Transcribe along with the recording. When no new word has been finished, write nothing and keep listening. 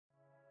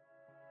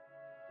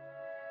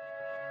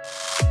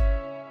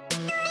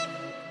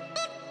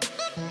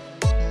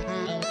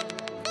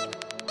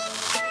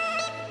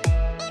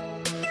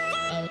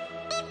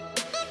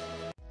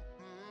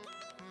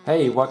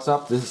Hey, what's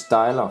up? This is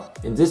Styler.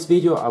 In this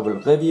video I will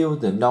review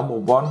the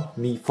No.1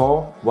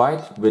 Mi4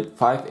 white with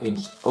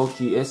 5-inch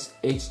OGS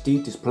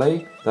HD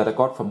display that I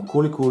got from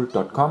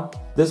coolicool.com.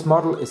 This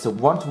model is a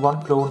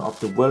one-to-one clone of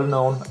the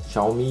well-known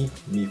Xiaomi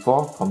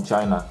Mi4 from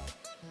China.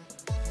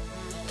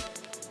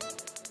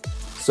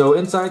 So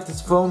inside this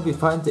phone we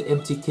find the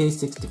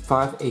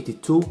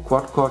MTK6582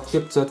 quad-core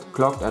chipset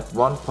clocked at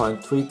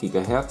 1.3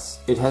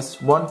 GHz. It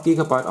has 1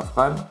 GB of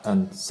RAM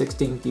and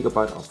 16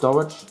 GB of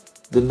storage.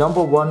 The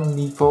No.1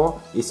 Mi4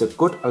 is a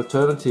good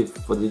alternative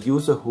for the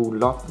user who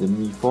love the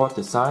Mi4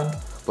 design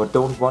but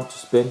don't want to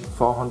spend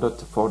 $400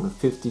 to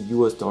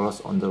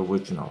 $450 on the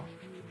original.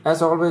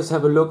 As always,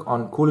 have a look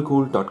on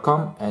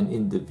coolicool.com and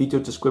in the video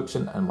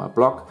description and my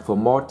blog for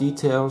more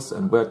details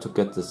and where to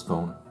get this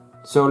phone.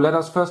 So let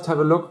us first have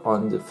a look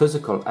on the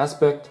physical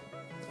aspect.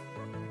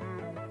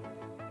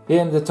 Here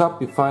in the top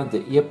we find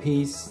the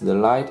earpiece, the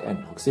light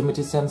and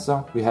proximity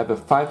sensor. We have a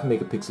 5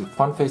 megapixel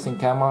front-facing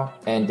camera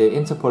and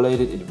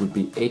interpolated it would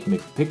be 8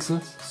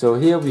 megapixels. So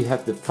here we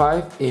have the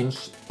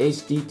 5-inch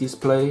HD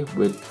display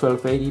with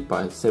 1280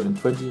 by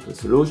 720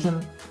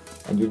 resolution,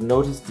 and you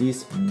notice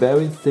these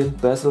very thin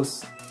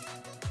bezels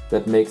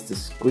that makes the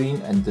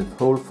screen and the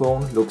whole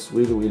phone looks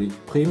really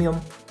premium.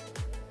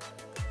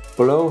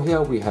 Below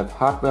here we have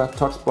hardware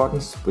touch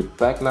buttons with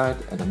backlight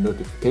and a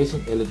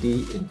notification LED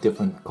in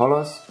different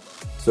colors.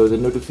 So the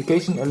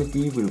notification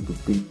LED will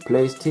be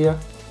placed here.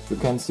 You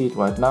can't see it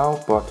right now,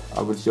 but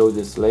I will show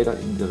this later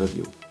in the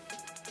review.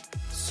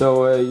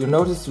 So you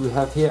notice we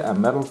have here a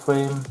metal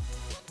frame,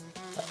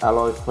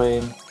 alloy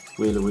frame,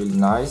 really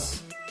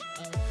nice.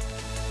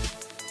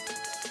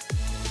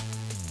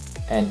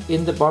 And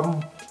in the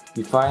bottom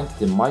we find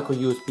the micro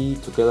USB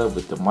together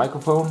with the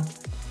microphone.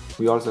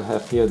 We also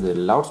have here the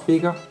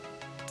loudspeaker.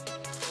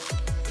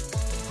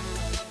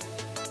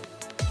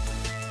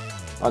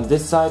 On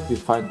this side we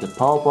find the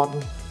power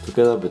button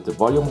together with the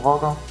volume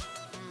rocker.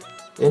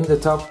 In the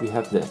top we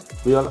have the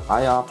real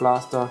IR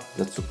blaster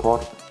that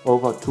support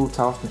over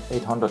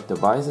 2800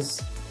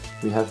 devices.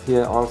 We have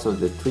here also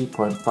the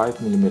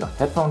 3.5mm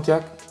headphone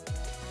jack.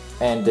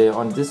 And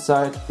on this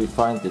side we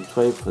find the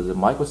tray for the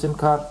micro SIM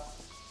card.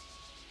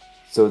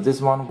 So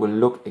this one will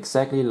look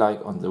exactly like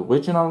on the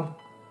original.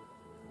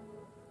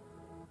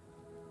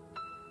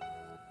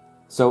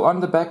 So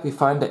on the back we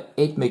find the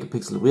 8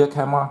 megapixel rear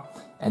camera,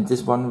 and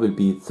this one will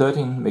be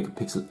 13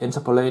 megapixel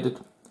interpolated.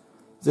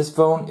 This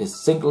phone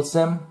is single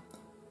SIM,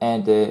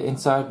 and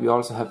inside we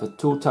also have a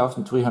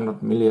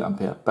 2300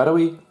 mAh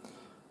battery.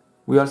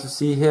 We also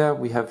see here,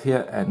 we have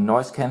here a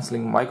noise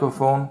cancelling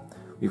microphone.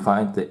 We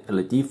find the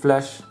LED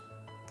flash.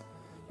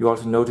 You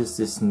also notice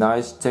this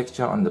nice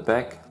texture on the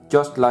back,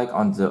 just like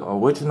on the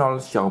original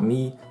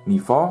Xiaomi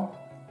Mi4.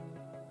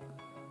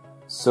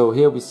 So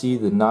here we see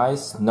the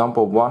nice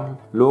No.1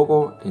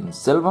 logo in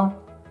silver.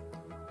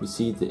 We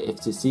see the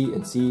FTC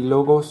and CE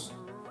logos.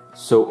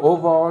 So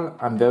overall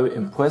I'm very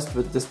impressed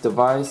with this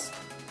device.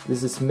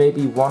 This is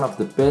maybe one of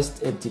the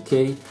best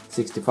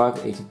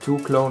MTK6582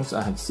 clones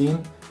I have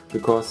seen,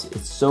 because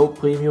it's so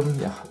premium.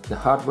 The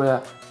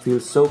hardware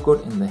feels so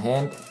good in the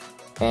hand,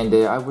 and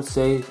I would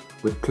say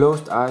with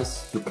closed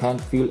eyes you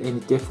can't feel any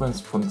difference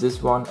from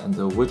this one and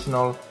the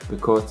original,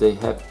 because they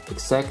have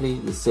exactly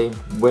the same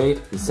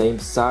weight, the same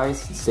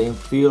size, the same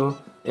feel.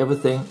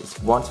 Everything is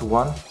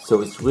one-to-one,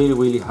 so it's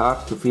really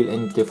hard to feel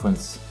any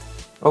difference.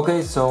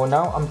 Okay, so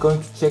now I'm going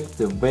to check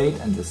the weight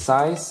and the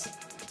size.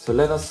 So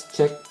let us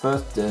check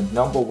first the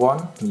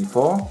No.1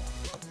 Mi4.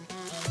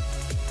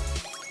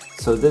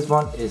 So this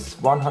one is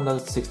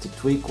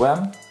 163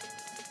 grams,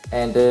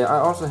 and I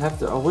also have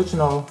the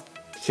original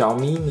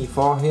Xiaomi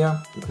Mi4 here.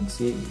 You can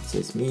see it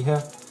says Mi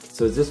here.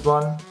 So this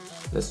one,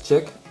 let's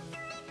check.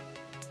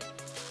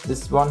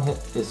 This one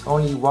is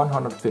only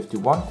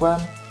 151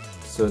 grams.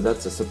 So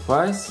that's a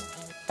surprise.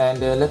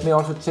 And let me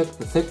also check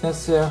the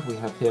thickness here. We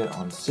have here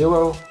on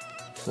 0.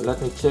 So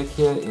let me check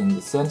here in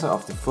the center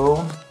of the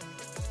phone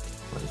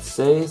what it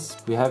says.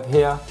 We have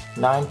here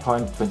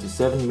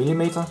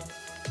 9.27mm.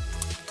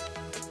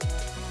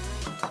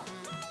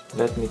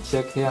 Let me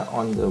check here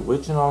on the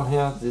original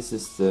here. This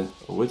is the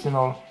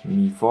original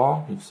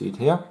Mi4. You see it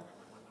here.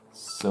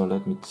 So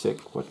let me check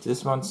what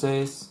this one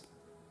says.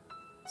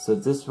 So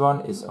this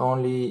one is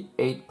only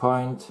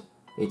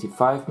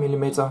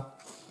 8.85mm.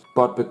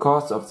 But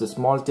because of the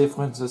small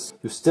differences,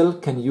 you still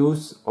can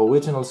use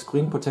original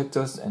screen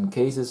protectors and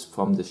cases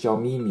from the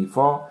Xiaomi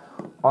Mi4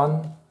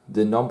 on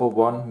the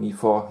No.1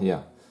 Mi4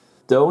 here.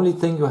 The only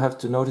thing you have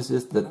to notice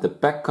is that the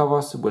back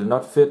covers will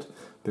not fit,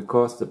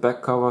 because the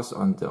back covers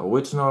on the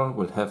original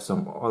will have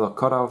some other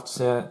cutouts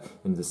here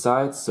in the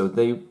sides, so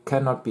they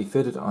cannot be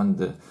fitted on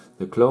the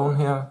clone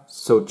here.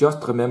 So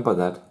just remember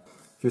that.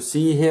 You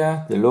see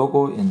here the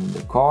logo in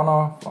the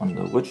corner on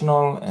the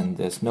original, and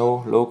there's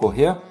no logo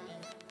here.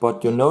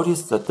 But you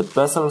notice that the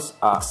bezels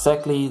are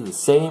exactly the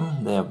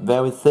same, they are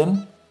very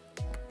thin.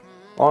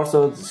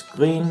 Also the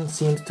screen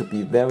seems to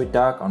be very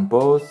dark on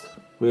both,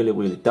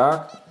 really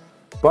dark.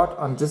 But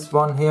on this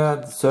one here,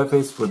 the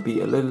surface will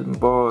be a little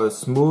more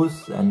smooth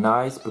and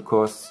nice,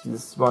 because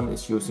this one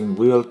is using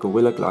real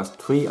Gorilla Glass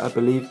 3, I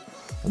believe.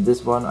 And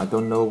this one, I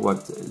don't know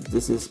what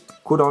this is.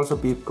 Could also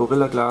be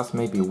Gorilla Glass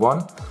maybe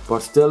 1.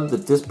 But still, the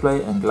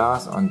display and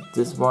glass on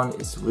this one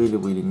is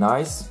really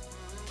nice.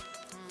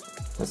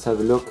 Let's have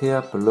a look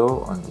here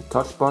below on the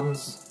touch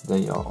buttons.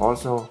 They are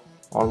also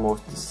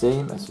almost the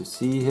same as you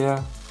see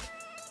here.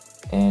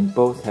 And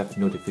both have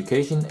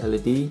notification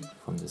LED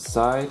from the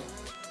side.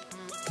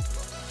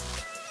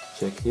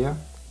 Check here.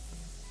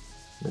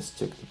 Let's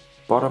check the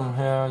bottom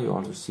here. You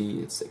also see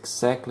it's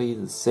exactly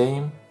the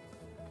same.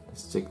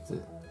 Let's check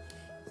the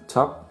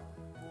top.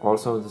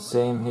 Also the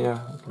same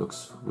here. It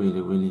looks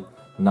really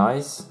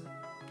nice.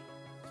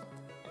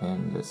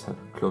 And let's have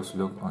a close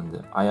look on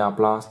the IR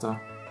blaster.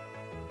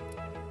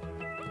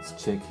 Let's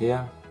check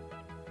here.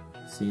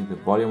 See the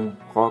volume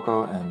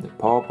rocker and the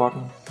power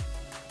button.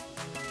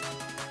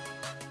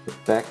 The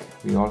back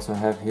we also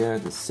have here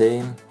the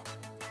same.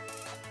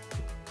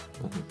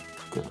 Let me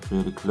get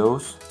really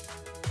close.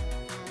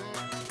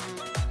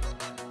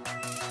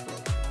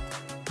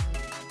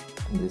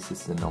 And this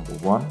is the number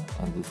 1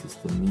 and this is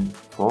the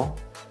Mi4.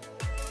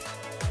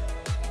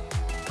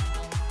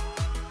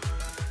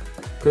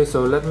 Okay,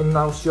 so let me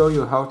now show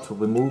you how to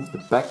remove the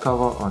back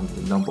cover on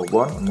the number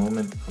 1. A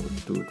moment, I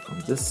will do it from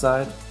this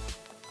side.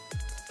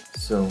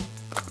 So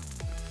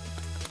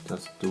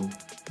just do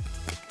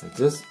like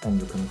this and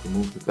you can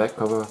remove the back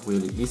cover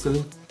really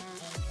easily.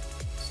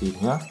 See it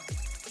here.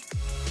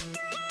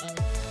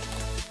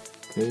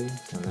 Okay,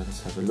 so let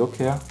us have a look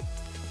here.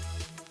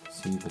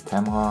 See the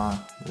camera,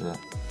 the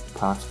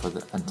parts for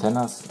the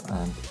antennas,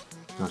 and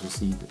you also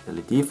see the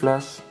LED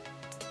flash.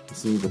 You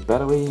see the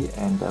battery,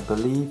 and I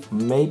believe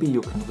maybe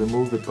you can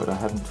remove it, but I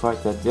haven't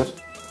tried that yet.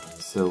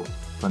 So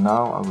for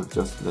now I will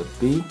just let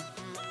be.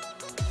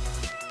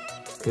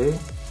 Okay.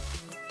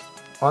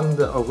 On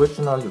the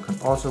original you can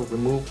also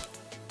remove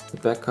the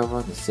back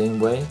cover the same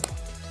way.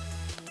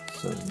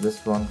 So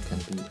this one can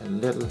be a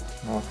little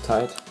more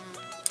tight.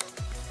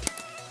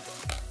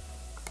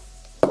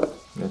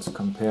 Let's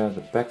compare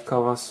the back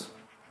covers.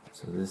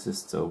 So this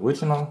is the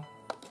original.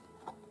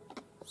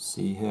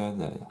 See here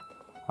there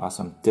are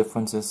some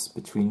differences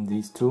between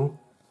these two.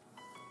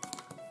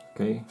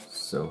 Okay,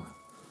 so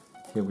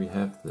here we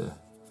have the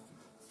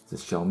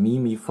Xiaomi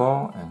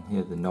Mi4 and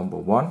here the number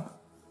 1.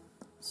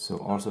 So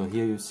also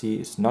here you see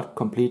it's not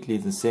completely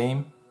the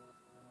same.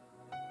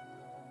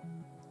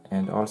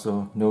 And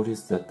also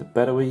notice that the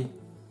battery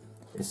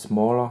is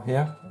smaller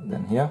here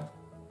than here.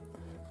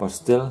 But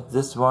still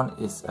this one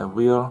is a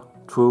real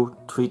true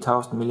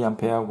 3000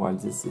 mAh while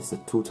this is a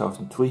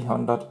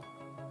 2300.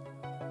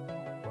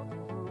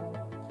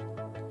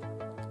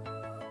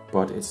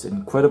 But it's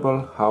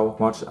incredible how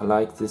much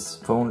alike this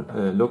phone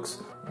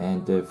looks,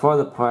 and for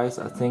the price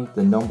I think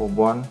the number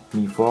 1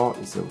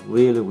 Mi4 is a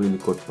really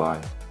good buy.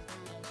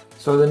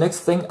 So the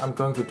next thing I'm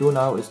going to do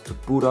now is to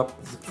boot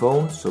up the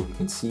phone so we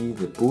can see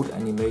the boot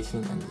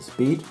animation and the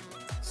speed.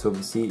 So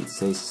we see it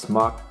says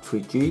Smart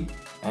 3G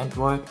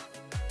Android.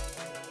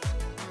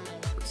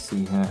 We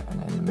see here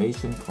an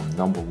animation from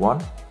number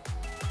 1.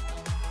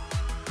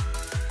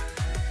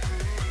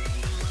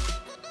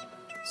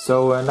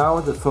 So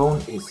now the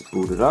phone is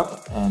booted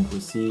up and we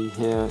see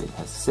here it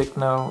has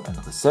signal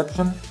and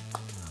reception.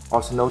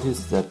 Also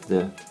notice that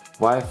the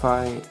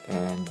Wi-Fi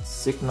and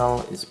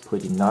signal is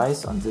pretty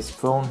nice on this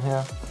phone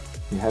here.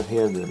 We have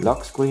here the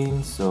lock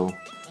screen, so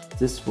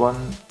this one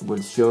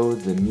will show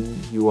the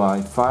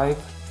MIUI 5,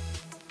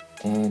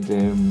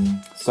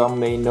 and some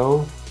may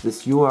know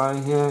this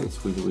UI here is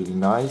really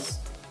nice.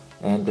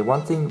 And the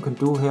one thing you can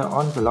do here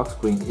on the lock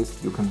screen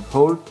is you can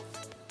hold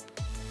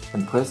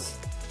and press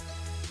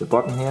the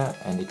button here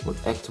and it will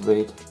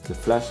activate the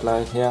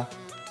flashlight here.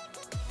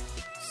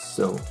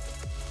 So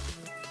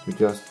you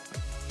just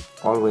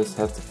always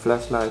have the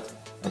flashlight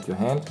at your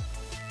hand,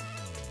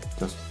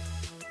 just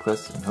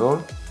press and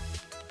hold,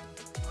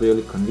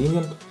 really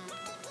convenient.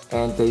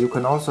 And you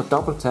can also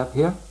double tap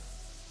here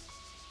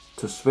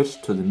to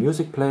switch to the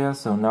music player.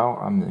 So now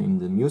I'm in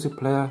the music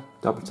player,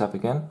 double tap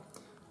again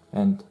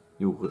and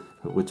you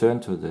return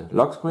to the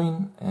lock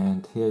screen,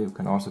 and here you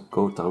can also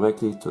go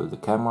directly to the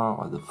camera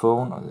or the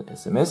phone or the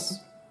SMS.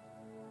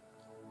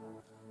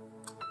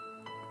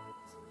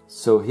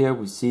 So here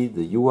we see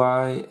the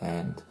UI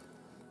and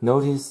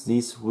notice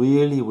these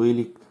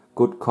really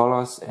good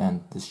colors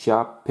and the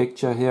sharp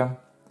picture here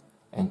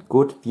and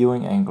good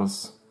viewing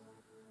angles.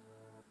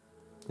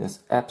 There's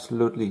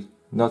absolutely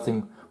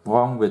nothing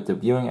wrong with the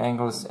viewing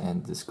angles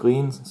and the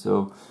screens,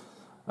 so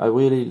I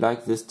really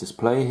like this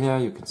display here.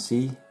 You can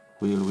see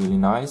really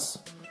nice.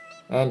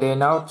 And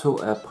now to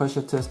a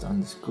pressure test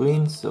on the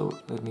screen. So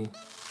let me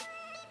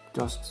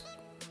just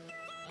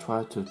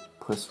try to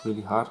press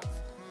really hard.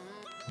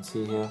 You can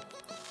see here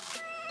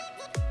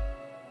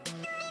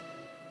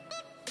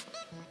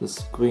the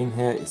screen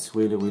here is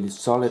really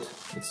solid.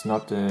 It's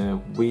not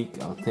weak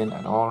or thin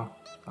at all.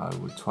 I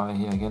will try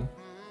here again.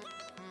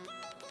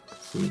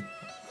 See,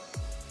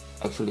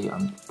 actually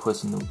I'm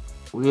pressing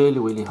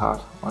really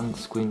hard on the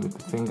screen with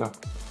the finger.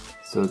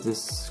 So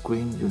this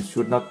screen, you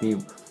should not be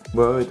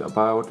worried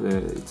about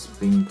it's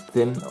being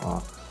thin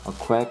or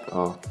cracked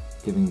or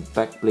giving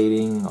back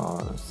bleeding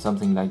or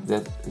something like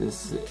that.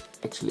 This is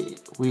actually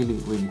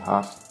really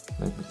hard.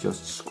 Let me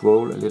just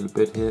scroll a little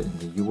bit here in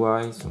the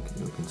UI so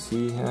you can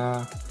see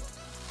here.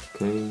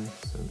 Okay,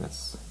 so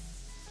that's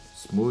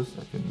smooth,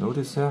 I can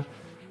notice here.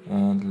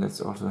 And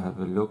let's also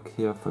have a look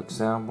here, for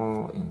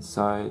example,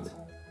 inside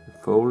the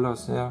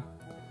folders here.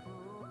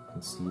 You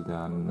can see there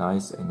are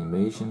nice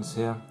animations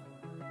here.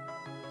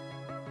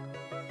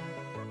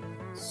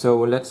 So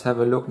let's have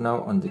a look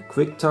now on the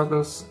quick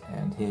toggles,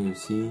 and here you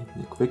see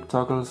the quick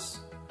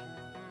toggles,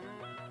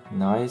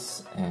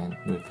 nice, and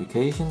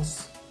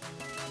notifications.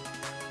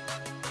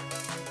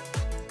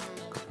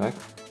 Go back,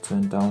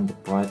 turn down the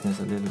brightness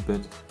a little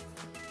bit.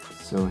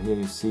 So here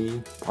you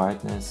see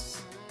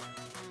brightness.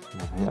 You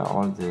have here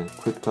all the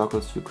quick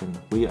toggles, you can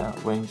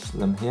rearrange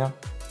them here.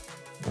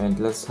 And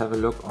let's have a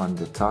look on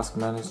the task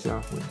manager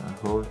when I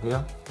hold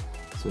here.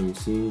 So you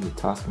see the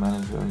task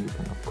manager, you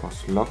can of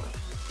course lock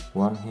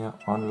one here,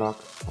 unlock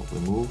or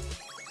remove.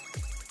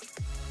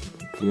 You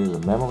can clear the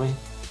memory.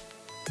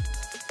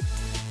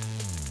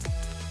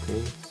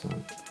 Okay, so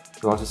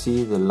you also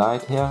see the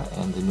light here,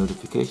 and the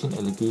notification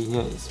LED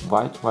here is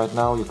white right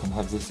now. You can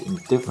have this in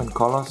different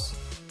colors.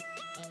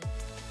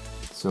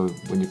 So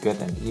when you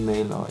get an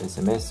email or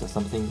SMS or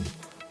something,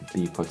 it would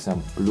be for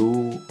example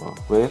blue or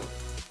red.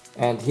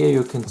 And here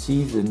you can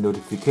see the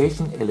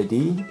notification LED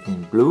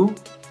in blue.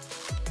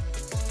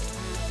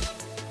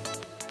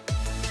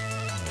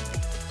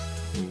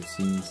 Here you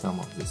see some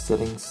of the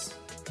settings,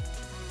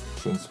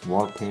 change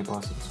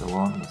wallpapers and so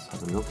on. Let's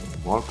have a look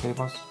in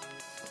wallpapers,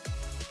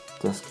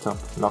 desktop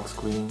lock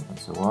screen and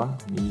so on,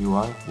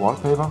 MIUI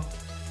wallpaper.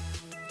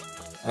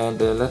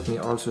 And let me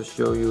also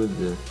show you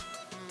the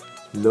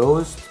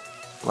lowest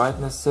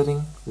brightness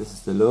setting. This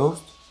is the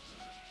lowest.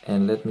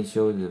 And let me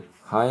show you the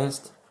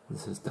highest.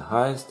 This is the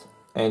highest.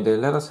 And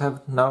let us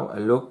have now a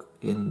look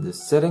in the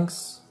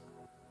settings.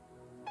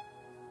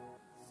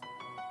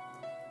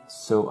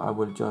 So I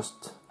will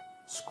just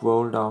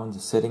scroll down the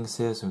settings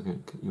here so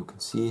you can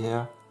see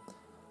here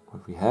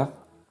what we have.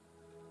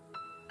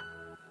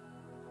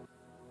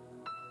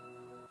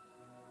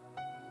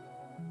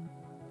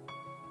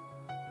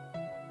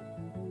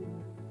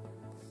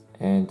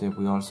 And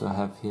we also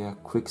have here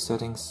quick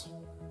settings.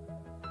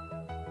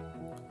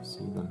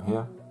 See them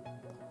here.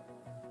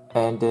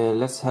 And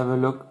let's have a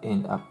look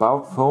in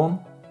about phone.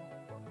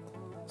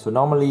 So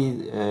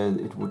normally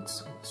it would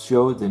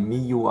show the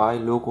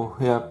MIUI logo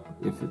here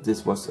if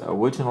this was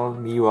original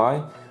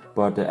MIUI,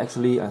 but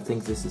actually I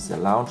think this is a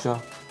launcher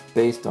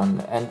based on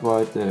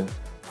Android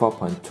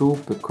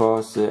 4.2,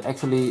 because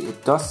actually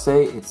it does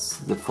say it's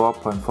the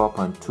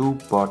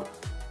 4.4.2, but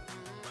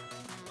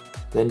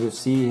then you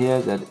see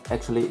here that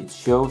actually it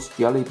shows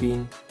Jelly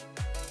Bean.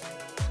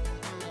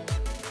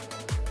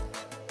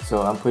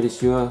 So I'm pretty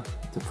sure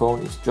the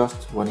phone is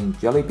just running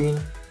Jelly Bean.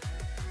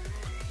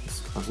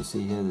 Let's also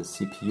see here the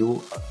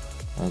CPU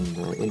and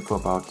info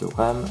about the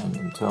RAM and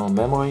internal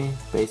memory,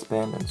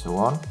 baseband and so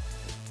on.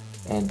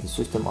 And the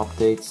system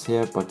updates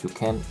here, but you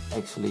can't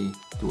actually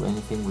do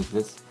anything with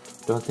this.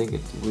 Don't think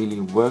it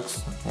really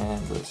works.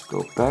 And let's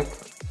go back.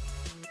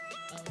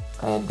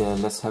 And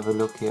let's have a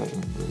look here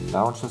in the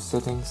launcher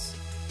settings.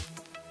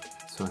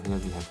 So here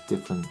we have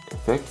different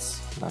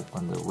effects, like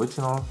on the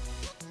original.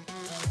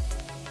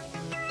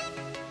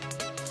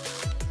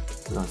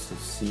 You also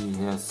see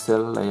here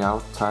cell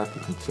layout type,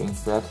 you can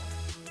change that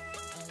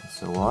and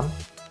so on.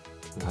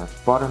 You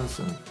have buttons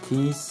and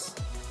keys.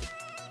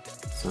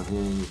 So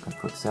here you can,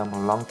 for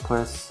example, long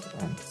press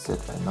and set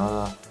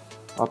another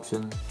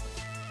option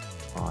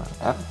or an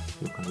app.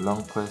 You can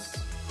long press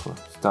for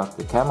start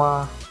the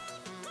camera,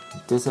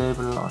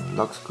 disable on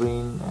lock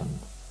screen, and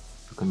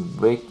you can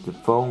wake the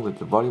phone with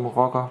the volume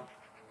rocker.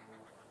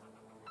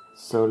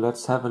 So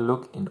let's have a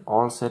look in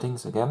all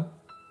settings again.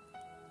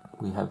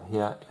 We have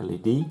here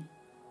LED.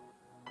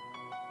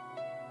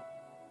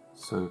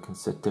 So you can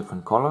set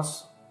different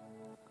colors.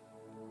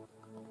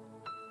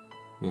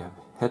 We have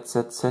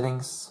headset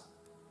settings.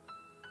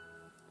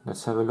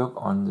 Let's have a look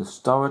on the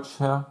storage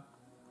here.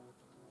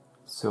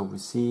 So we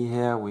see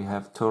here we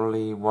have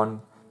totally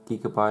 1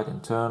 GB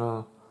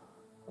internal,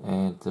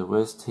 and the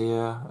rest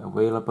here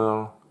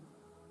available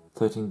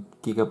 13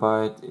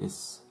 GB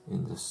is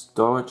in the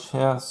storage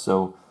here.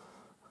 So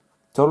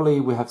totally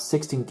we have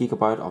 16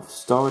 GB of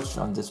storage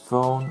on this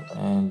phone,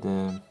 and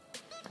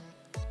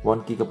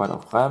 1 GB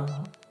of RAM.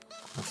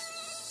 Let's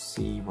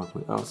see what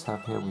we else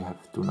have here. We have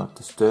do not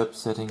disturb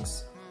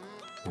settings.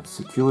 We have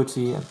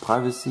security and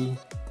privacy,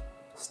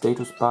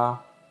 status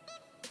bar.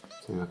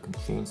 So you can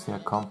change here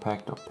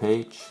compact or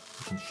page.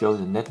 You can show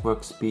the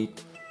network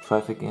speed,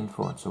 traffic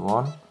info and so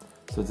on.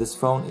 So this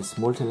phone is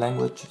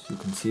multi-language, you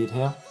can see it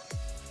here.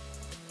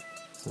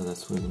 So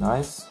that's really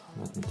nice.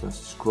 Let me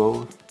just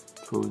scroll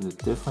through the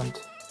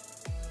different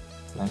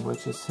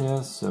languages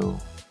here. So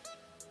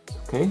it's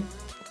okay.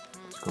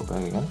 Let's go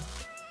back again.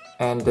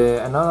 And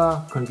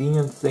another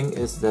convenient thing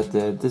is that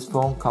this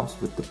phone comes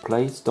with the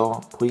Play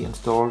Store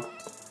pre-installed.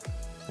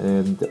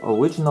 The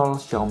original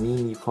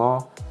Xiaomi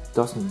Mi4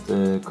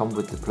 doesn't come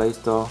with the Play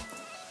Store,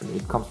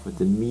 it comes with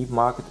the Mi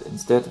Market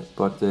instead,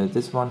 but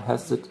this one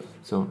has it.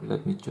 So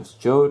let me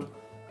just show it.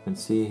 You can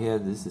see here,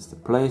 this is the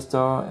Play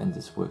Store and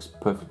this works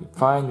perfectly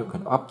fine. You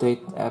can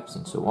update apps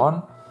and so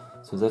on.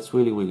 So that's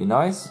really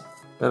nice.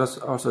 Let us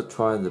also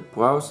try the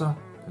browser,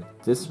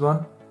 like this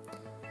one.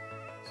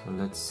 So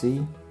let's see.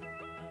 You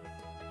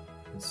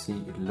can see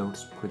it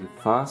loads pretty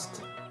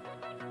fast.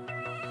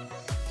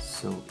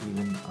 So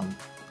even I'm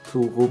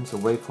 2 rooms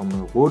away from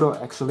the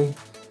router actually.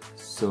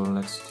 So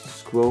let's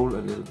scroll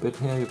a little bit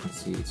here. You can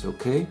see it's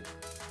okay,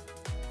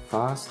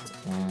 fast,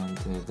 and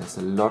there's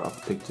a lot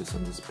of pictures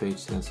on this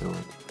page here, so it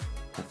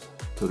has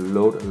to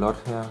load a lot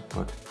here,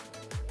 but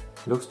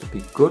looks to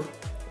be good.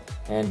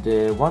 And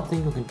one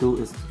thing you can do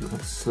is you can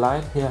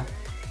slide here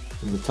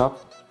in the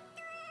top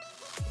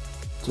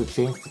to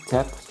change the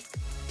tab,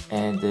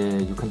 and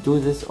you can do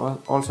this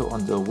also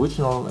on the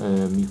original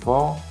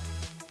Mi4,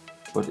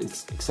 but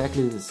it's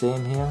exactly the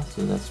same here,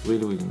 so that's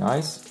really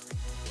nice.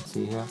 You can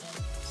see here,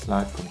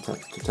 slide from tab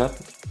to tab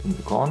in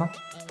the corner.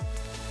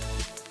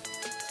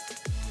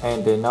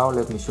 And now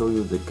let me show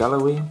you the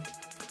gallery.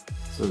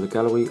 So the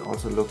gallery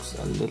also looks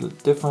a little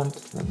different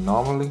than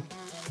normally.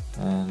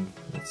 And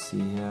let's see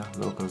here,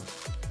 local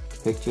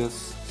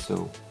pictures.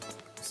 So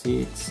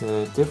see, it's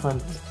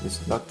different.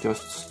 It's not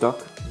just stock.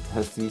 It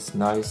has these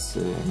nice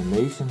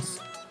animations.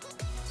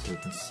 So you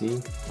can see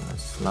when I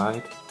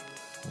slide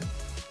and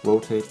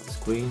rotate the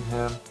screen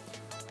here,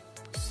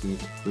 see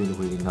it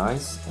really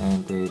nice.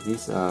 And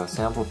these are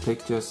sample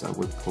pictures. I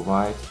will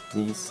provide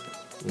these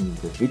in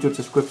the video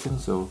description,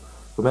 so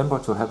remember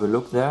to have a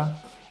look there.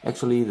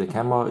 Actually the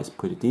camera is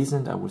pretty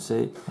decent, I would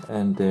say.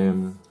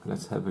 And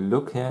let's have a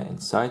look here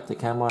inside the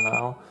camera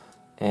now.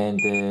 And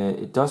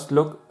it does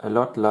look a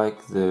lot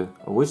like the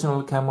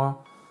original camera.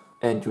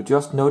 And you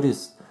just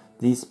notice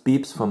these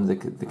beeps from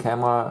the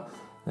camera.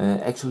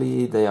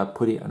 Actually they are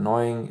pretty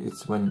annoying.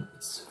 It's when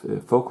it's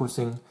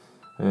focusing.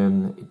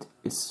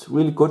 It's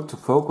really good to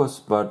focus,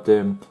 but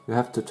you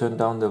have to turn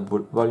down the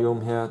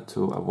volume here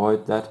to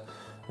avoid that.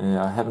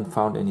 I haven't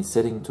found any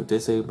setting to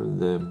disable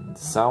the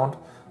sound,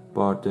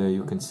 but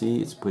you can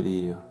see it's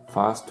pretty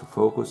fast to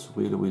focus,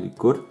 really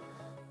good.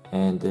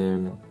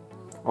 And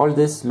all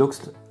this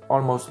looks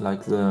almost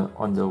like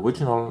on the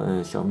original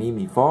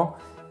Xiaomi Mi4.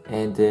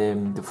 And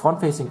the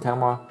front-facing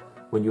camera,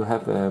 when you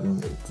have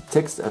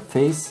detects a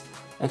face,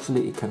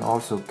 actually it can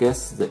also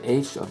guess the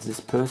age of this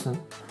person.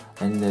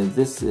 And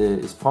this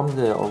is from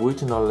the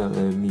original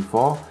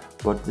Mi4,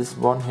 but this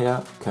one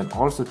here can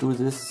also do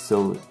this,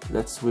 so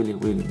that's really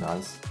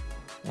nice.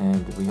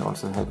 And we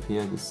also have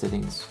here the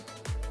settings.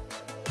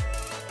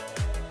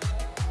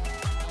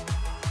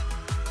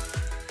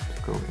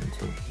 Let's go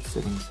into the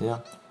settings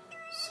here.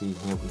 See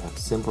here we have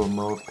simple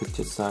mode,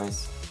 picture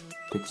size,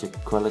 picture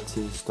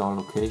quality, store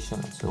location,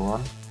 and so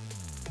on.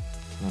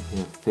 We have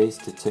here face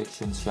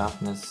detection,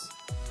 sharpness,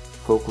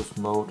 focus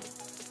mode.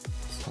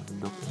 Let's have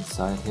a look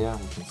inside here.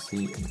 We can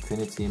see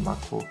infinity,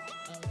 macro,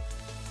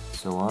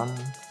 so on.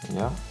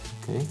 Yeah,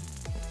 okay.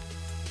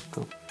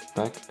 Go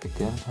back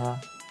again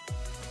here.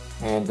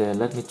 And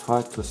let me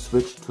try to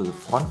switch to the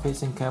front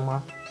facing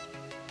camera.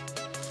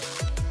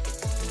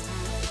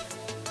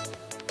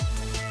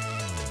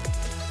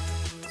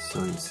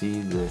 So you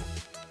see the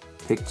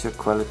picture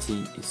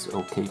quality is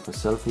okay for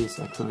selfies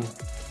actually.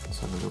 Let's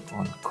have a look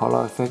on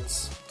color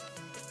effects.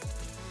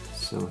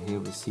 So here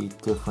we see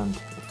different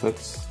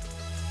effects.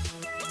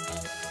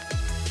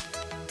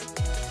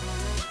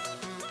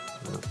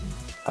 Look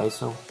in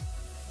ISO.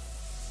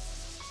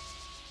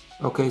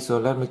 Okay, so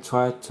let me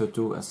try to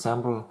do a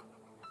sample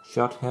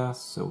shot here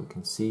so we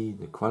can see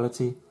the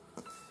quality.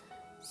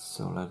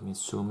 So let me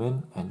zoom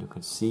in, and we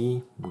can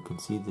see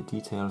the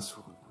details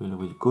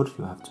really good.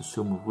 You have to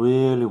zoom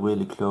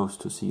really close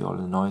to see all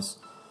the noise.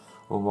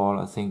 Overall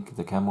I think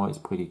the camera is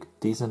pretty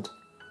decent.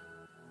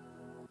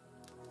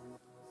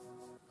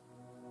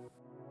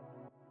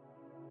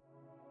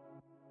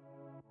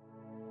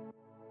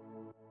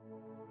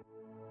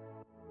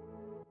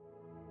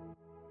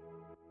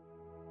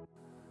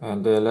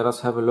 And let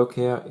us have a look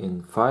here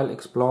in File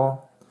Explorer.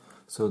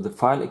 So the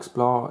File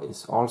Explorer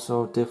is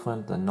also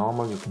different than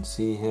normal. You can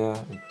see here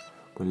it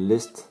will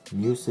list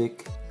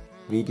music,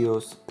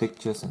 videos,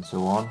 pictures, and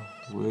so on.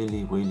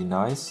 Really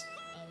nice.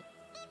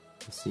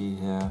 You see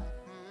here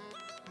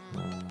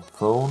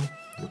phone.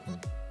 You can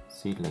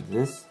see it like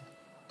this.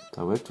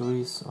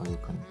 Directories, or you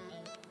can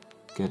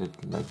get it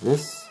like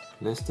this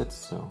listed.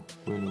 So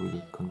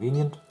really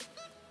convenient.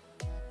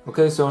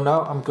 Okay, so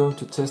now I'm going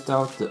to test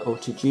out the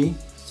OTG.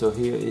 So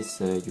here is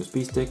a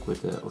USB stick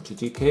with the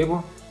OTG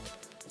cable.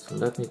 So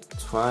let me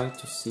try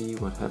to see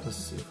what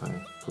happens if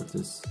I put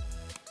this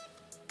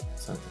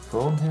inside the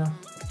phone here.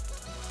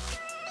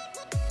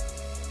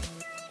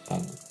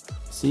 And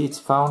see, it's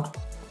found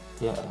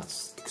here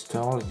as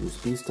external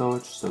USB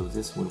storage, so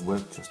this will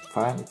work just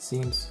fine it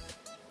seems.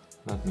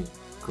 Let me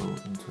go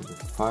into the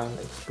File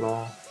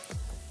Explorer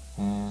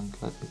and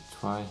let me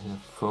try here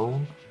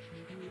phone.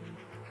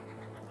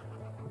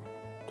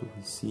 Do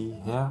you see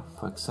here,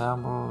 for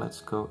example,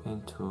 let's go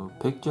into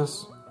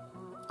pictures.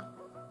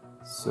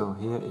 So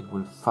here it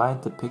will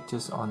find the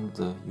pictures on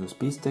the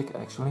USB stick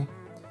actually.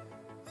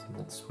 So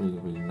that's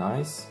really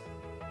nice.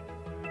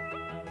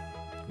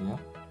 Yeah.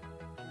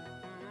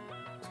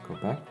 Let's go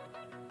back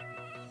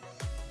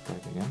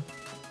again.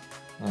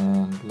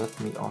 And let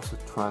me also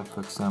try, for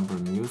example,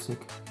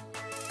 music.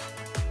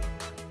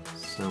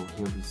 So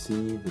here we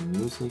see the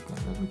music,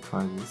 and let me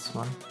try this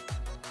one.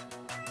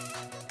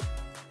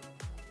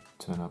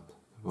 Turn up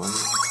the volume.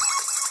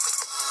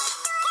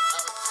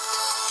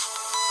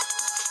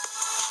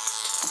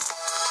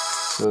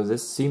 So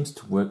this seems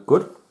to work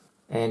good.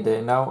 And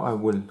now I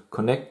will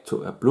connect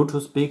to a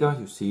Bluetooth speaker.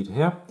 You see it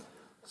here.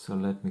 So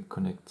let me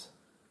connect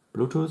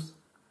Bluetooth.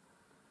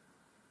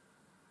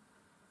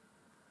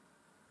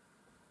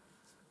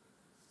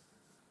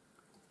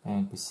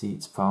 And we see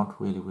it's found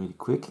really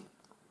quick.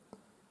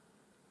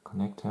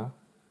 Connect here.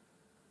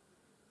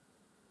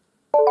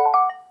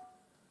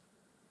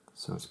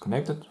 So it's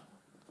connected.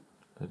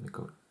 Let me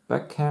go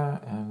back here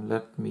and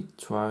let me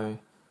try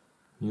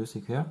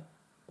music here.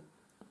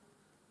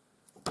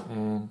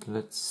 And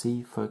let's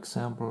see, for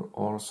example,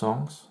 all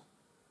songs.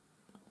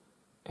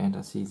 And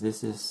I see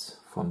this is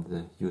from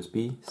the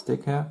USB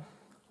stick here.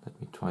 Let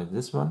me try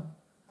this one.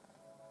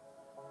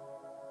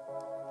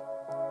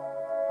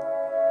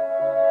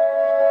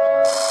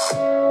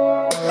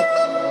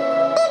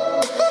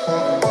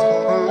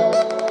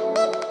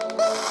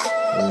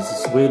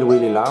 This is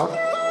really loud.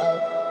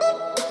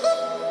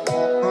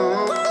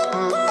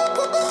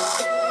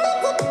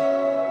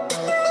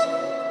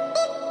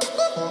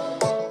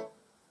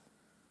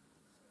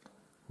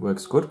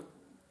 Works good.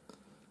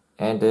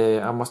 And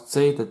I must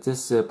say that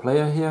this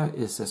player here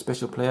is a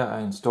special player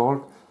I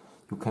installed.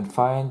 You can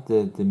find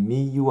the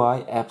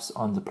MIUI apps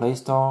on the Play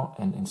Store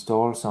and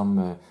install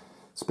some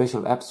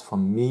special apps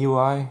from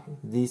MIUI.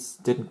 These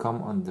didn't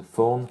come on the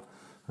phone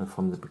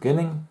from the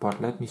beginning,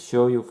 but let me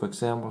show you, for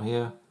example,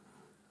 here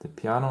the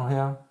piano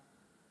here.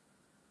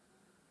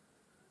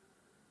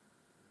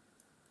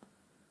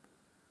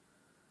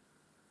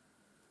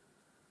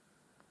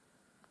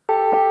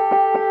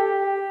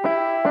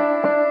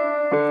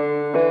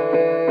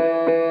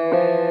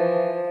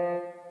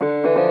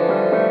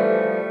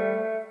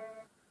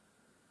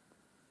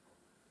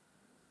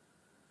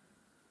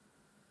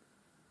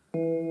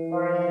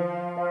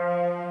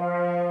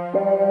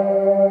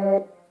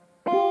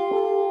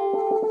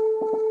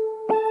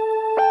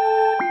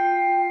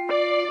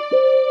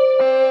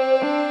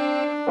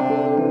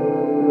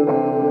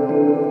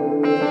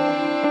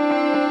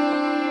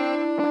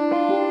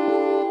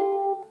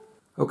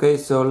 Okay,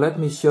 so let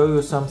me show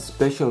you some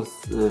special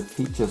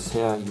features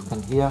here. You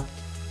can here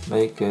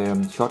make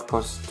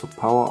shortcuts to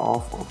power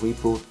off or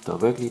reboot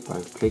directly by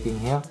clicking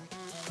here.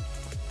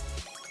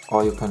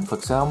 Or you can, for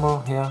example,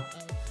 here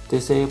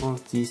disable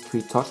these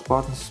 3 touch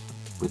buttons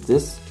with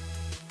this.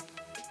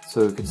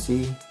 So you can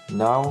see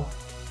now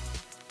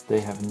they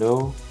have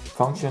no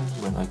function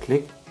when I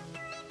click.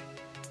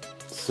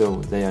 So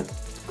they are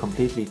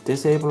completely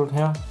disabled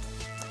here.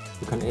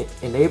 You can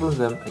enable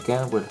them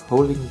again with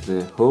holding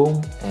the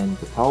home and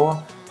the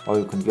power, or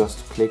you can just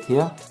click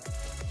here.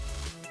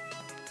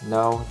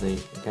 Now they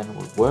again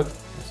will work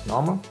as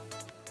normal.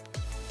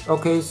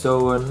 Okay,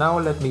 so now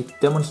let me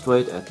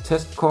demonstrate a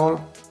test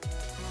call.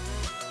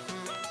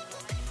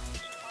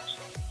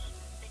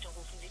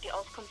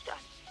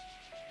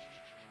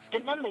 The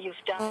number you've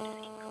dialed is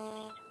incomplete.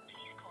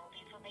 Please call the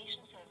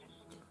information service.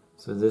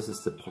 So this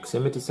is the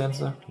proximity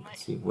sensor. You can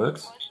see it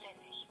works.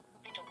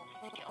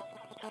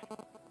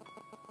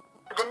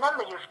 The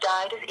number you've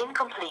dialed is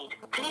incomplete.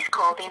 Please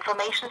call the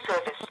information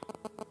service.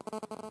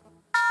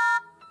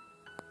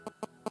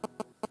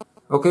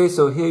 Okay,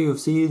 so here you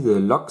see the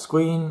lock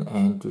screen,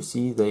 and you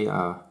see they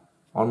are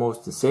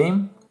almost the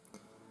same.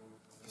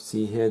 You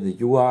see here the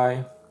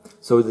UI.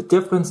 So the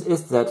difference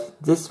is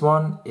that this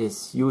one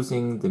is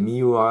using the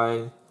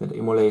MIUI that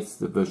emulates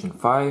the version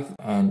 5,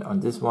 and on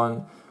this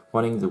one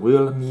running the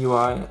real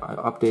MIUI, I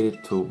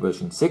updated to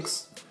version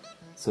 6.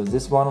 So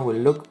this one will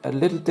look a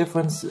little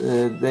different.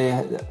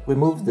 They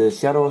removed the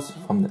shadows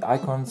from the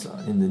icons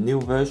in the new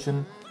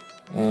version.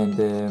 And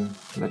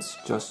let's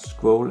just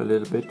scroll a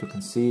little bit. You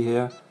can see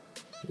here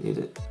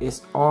it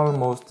is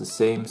almost the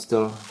same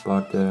still,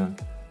 but there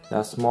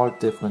are small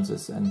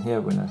differences. And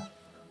here when I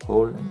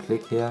hold and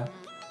click here,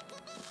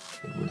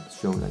 it will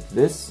show like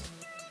this.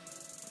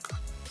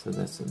 So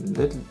that's a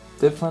little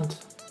different.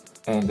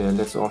 And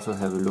let's also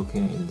have a look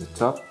here in the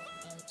top.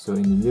 So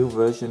in the new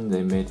version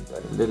they made it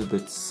a little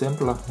bit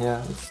simpler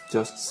here. It's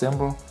just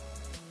simple,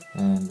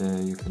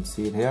 and you can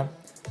see it here.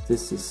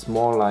 This is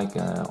more like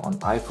on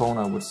iPhone,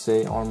 I would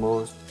say,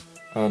 almost.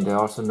 And I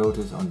also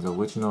noticed on the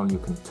original you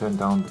can turn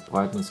down the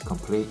brightness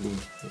completely.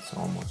 It's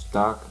almost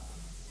dark.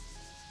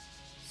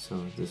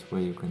 So this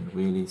way you can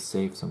really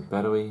save some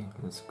battery.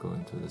 Let's go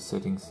into the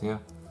settings here.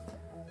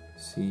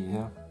 See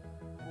here.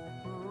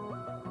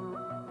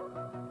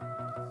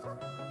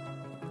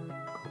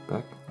 Go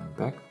back and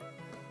back.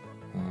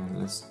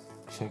 And let's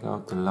check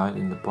out the light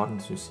in the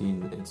buttons. You see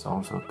that it's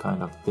also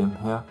kind of dim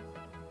here.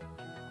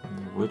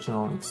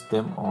 original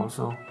XDEM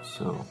also,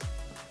 so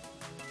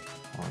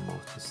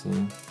almost the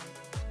same.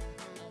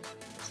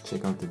 Let's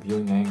check out the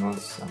viewing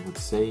angles. I would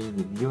say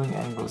the viewing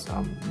angles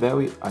are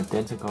very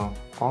identical,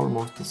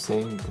 almost the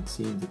same. You can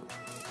see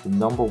the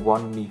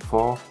No.1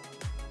 Mi4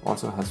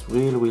 also has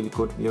really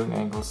good viewing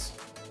angles,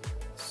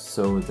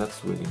 so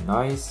that's really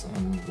nice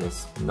and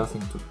there's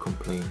nothing to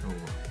complain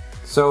over.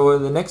 So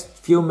in the next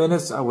few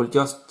minutes I will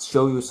just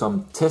show you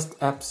some test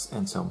apps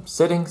and some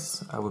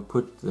settings. I will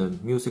put the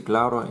music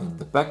louder in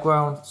the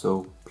background,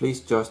 so please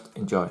just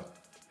enjoy.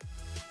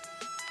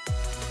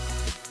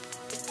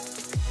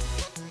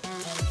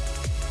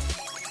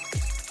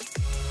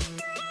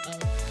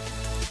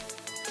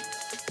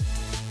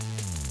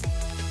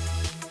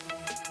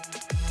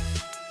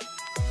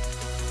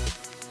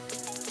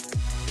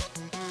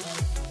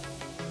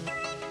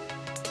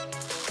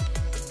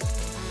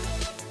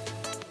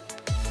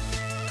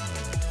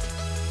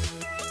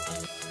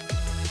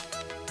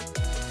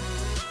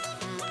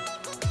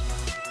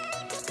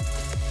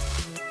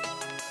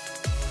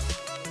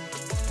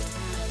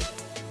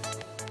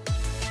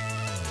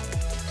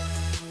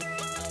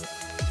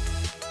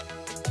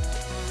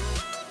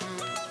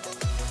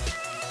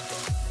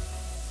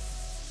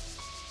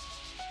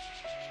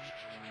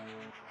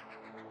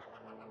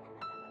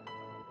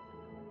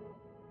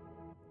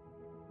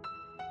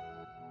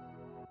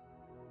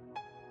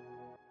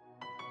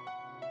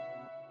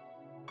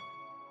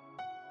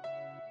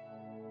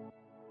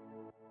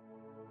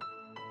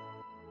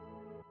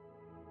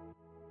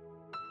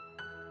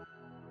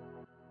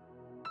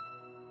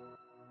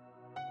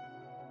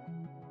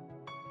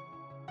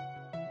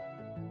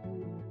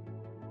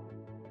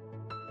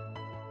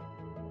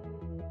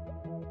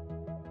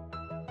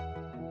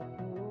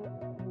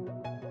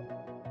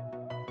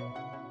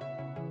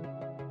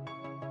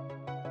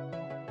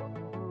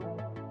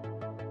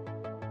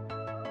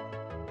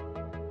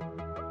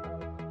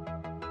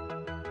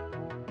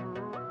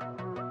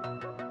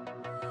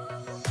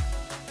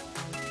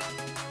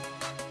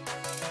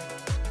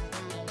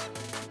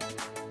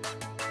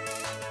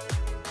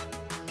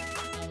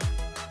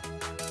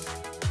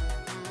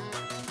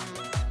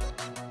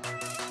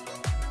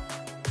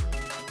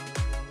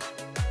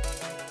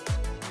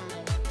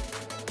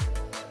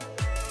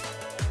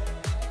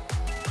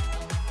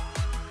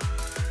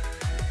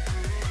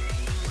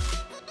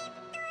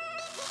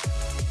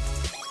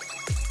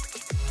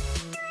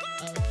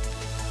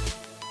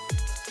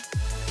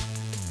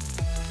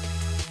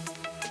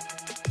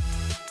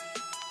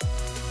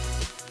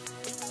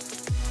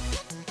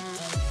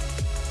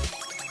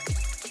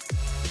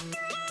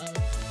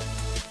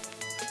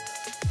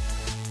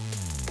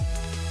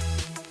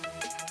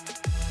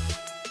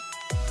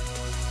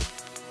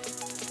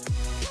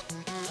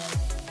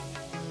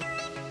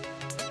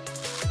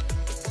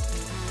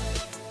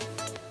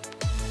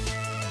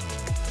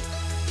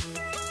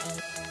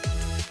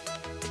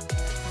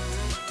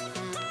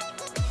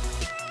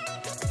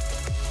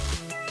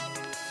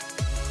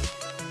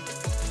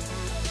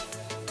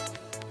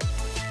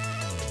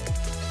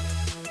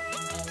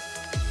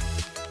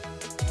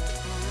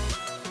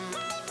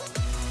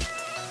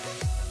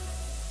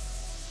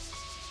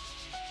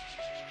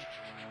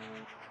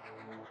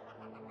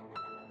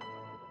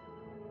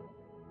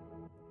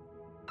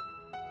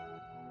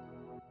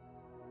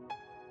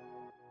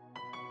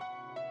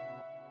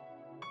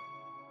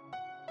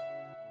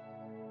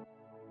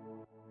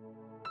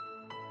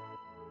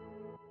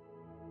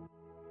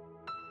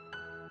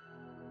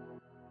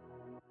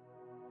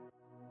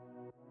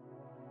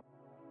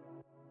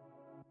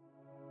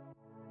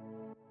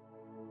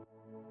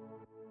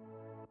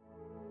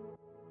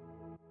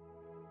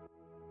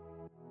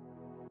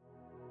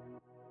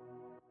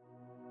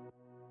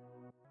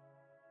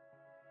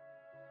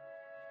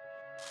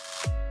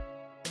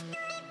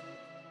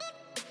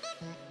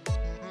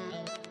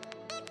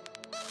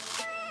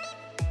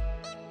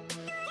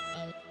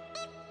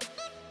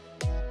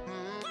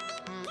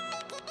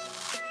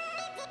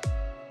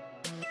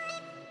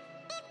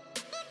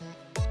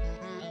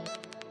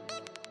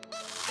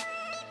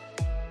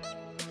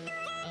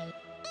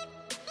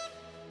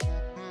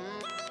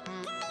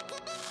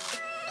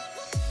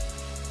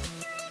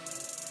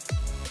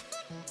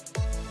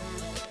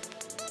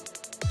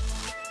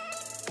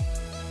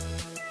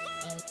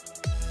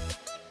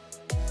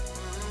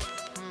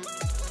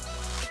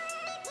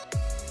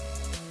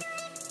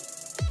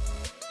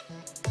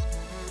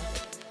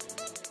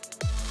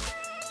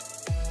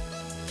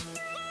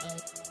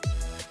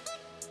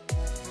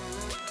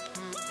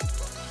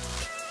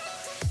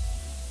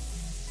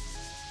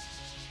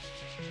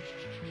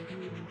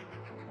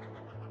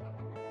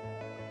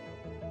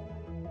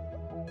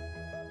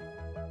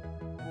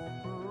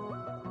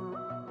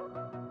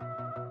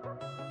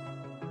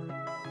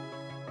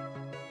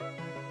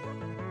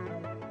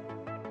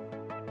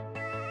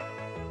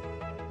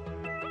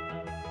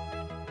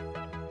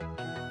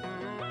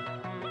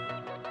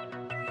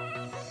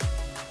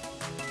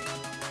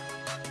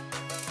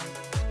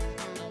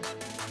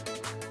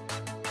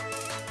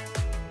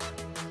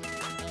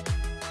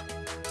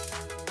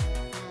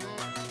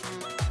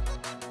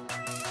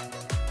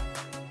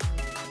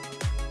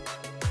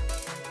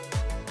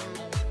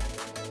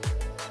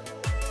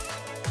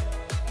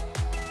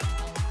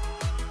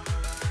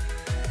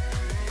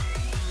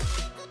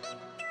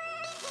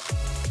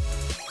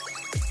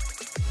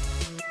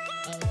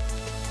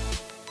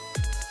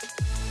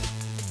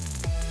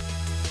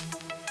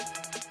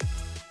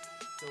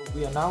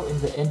 We are now in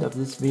the end of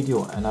this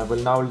video and I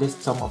will now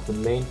list some of the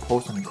main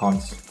pros and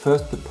cons.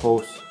 First, the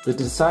pros. The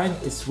design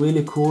is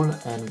really cool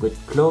and with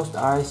closed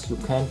eyes you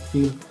can't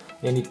feel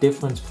any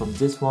difference from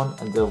this one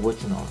and the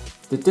original.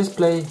 The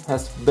display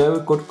has very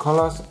good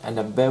colors and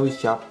a very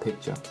sharp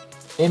picture.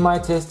 In my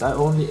test I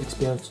only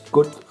experienced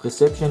good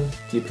reception,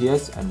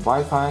 GPS and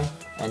Wi-Fi,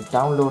 and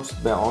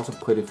downloads were also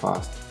pretty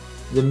fast.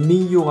 The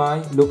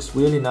MIUI looks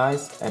really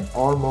nice and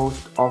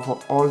almost offer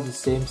all the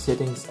same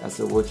settings as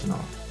the original.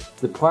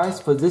 The price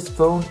for this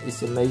phone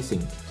is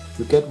amazing.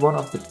 You get one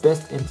of the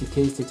best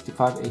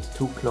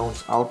MTK6582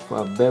 clones out for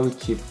a very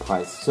cheap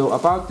price. So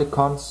about the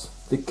cons,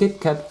 the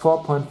KitKat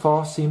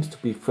 4.4 seems to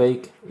be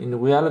fake.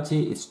 In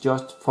reality it's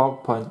just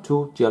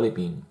 4.2 Jelly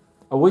Bean.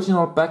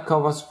 Original back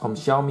covers from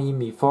Xiaomi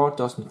Mi4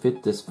 doesn't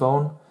fit this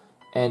phone,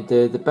 and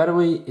the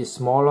battery is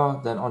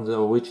smaller than on the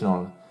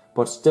original,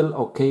 but still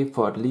okay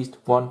for at least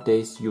 1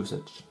 day's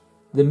usage.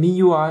 The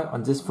MIUI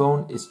on this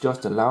phone is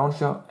just a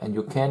launcher and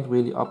you can't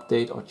really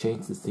update or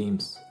change the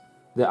themes.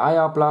 The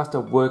IR blaster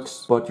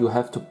works, but you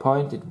have to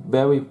point it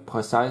very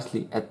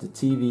precisely at the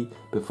TV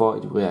before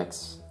it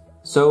reacts.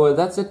 So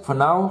that's it for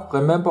now.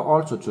 Remember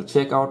also to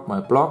check out my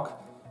blog.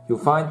 You'll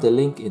find the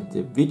link in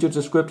the video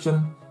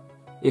description.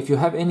 If you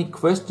have any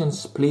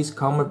questions, please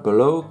comment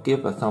below,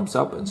 give a thumbs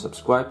up and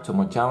subscribe to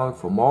my channel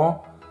for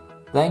more.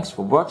 Thanks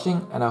for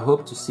watching and I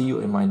hope to see you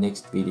in my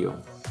next video.